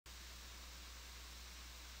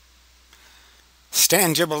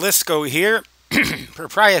Stan Gibelisco here,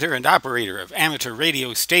 proprietor and operator of amateur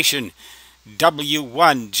radio station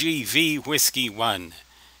W1GV Whiskey 1.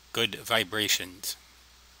 Good vibrations.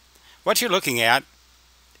 What you're looking at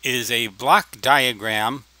is a block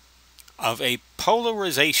diagram of a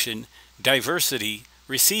polarization diversity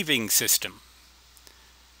receiving system.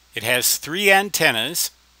 It has three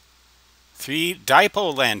antennas, three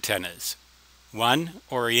dipole antennas, one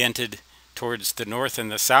oriented towards the north and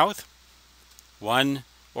the south, one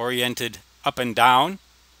oriented up and down,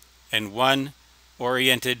 and one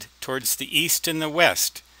oriented towards the east and the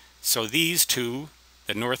west. So these two,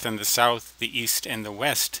 the north and the south, the east and the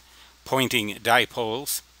west pointing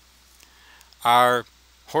dipoles, are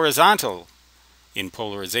horizontal in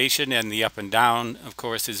polarization, and the up and down, of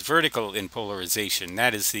course, is vertical in polarization.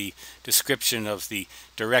 That is the description of the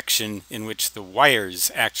direction in which the wires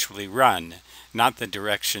actually run, not the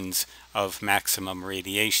directions of maximum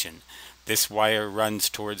radiation. This wire runs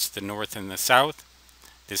towards the north and the south,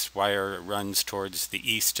 this wire runs towards the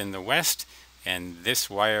east and the west, and this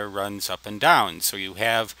wire runs up and down. So you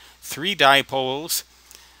have three dipoles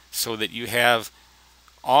so that you have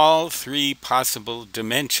all three possible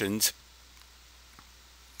dimensions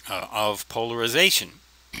of polarization.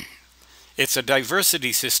 It's a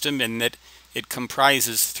diversity system in that it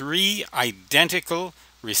comprises three identical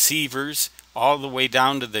receivers all the way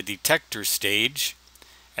down to the detector stage,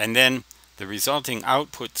 and then the resulting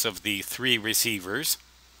outputs of the three receivers,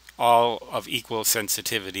 all of equal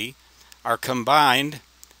sensitivity, are combined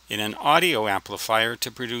in an audio amplifier to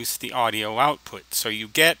produce the audio output. So you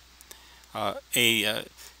get a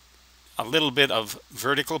little bit of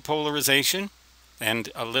vertical polarization, and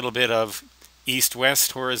a little bit of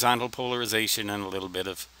east-west horizontal polarization, and a little bit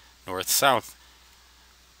of north-south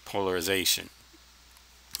polarization,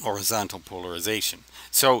 horizontal polarization.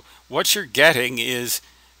 So what you're getting is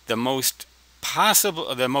the most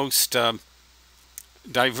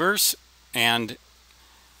diverse and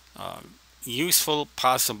useful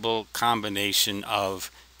possible combination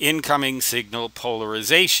of incoming signal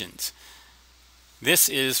polarizations. This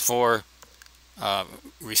is for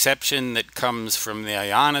reception that comes from the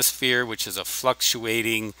ionosphere, which is a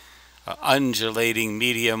fluctuating, undulating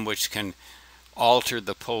medium which can alter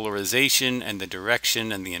the polarization and the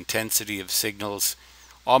direction and the intensity of signals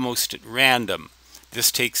almost at random.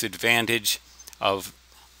 This takes advantage of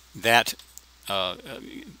that.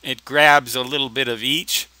 It grabs a little bit of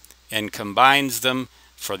each and combines them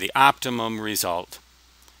for the optimum result.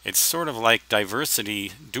 It's sort of like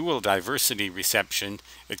dual diversity reception,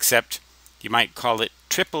 except you might call it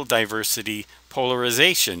triple diversity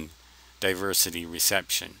polarization diversity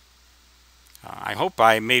reception. I hope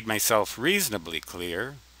I made myself reasonably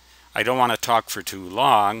clear. I don't want to talk for too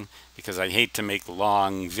long because I hate to make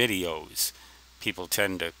long videos. People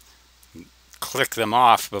tend to click them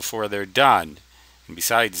off before they're done. And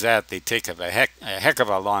besides that, they take a heck of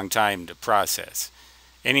a long time to process.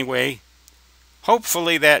 Anyway,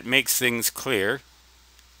 hopefully that makes things clear.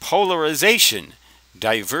 Polarization,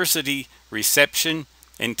 diversity reception,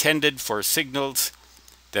 intended for signals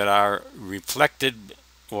that are reflected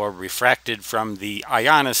or refracted from the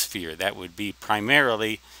ionosphere. That would be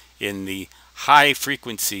primarily in the high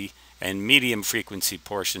frequency and medium frequency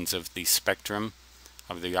portions of the spectrum,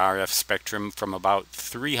 of the RF spectrum, from about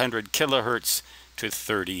 300 kilohertz to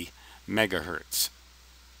 30 megahertz.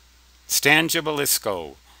 Stan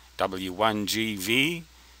Gibelisco, W1GV,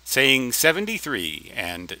 saying 73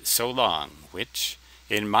 and so long, which,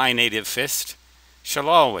 in my native fist, shall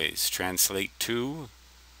always translate to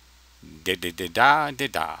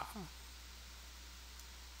da-da-da-da-da-da.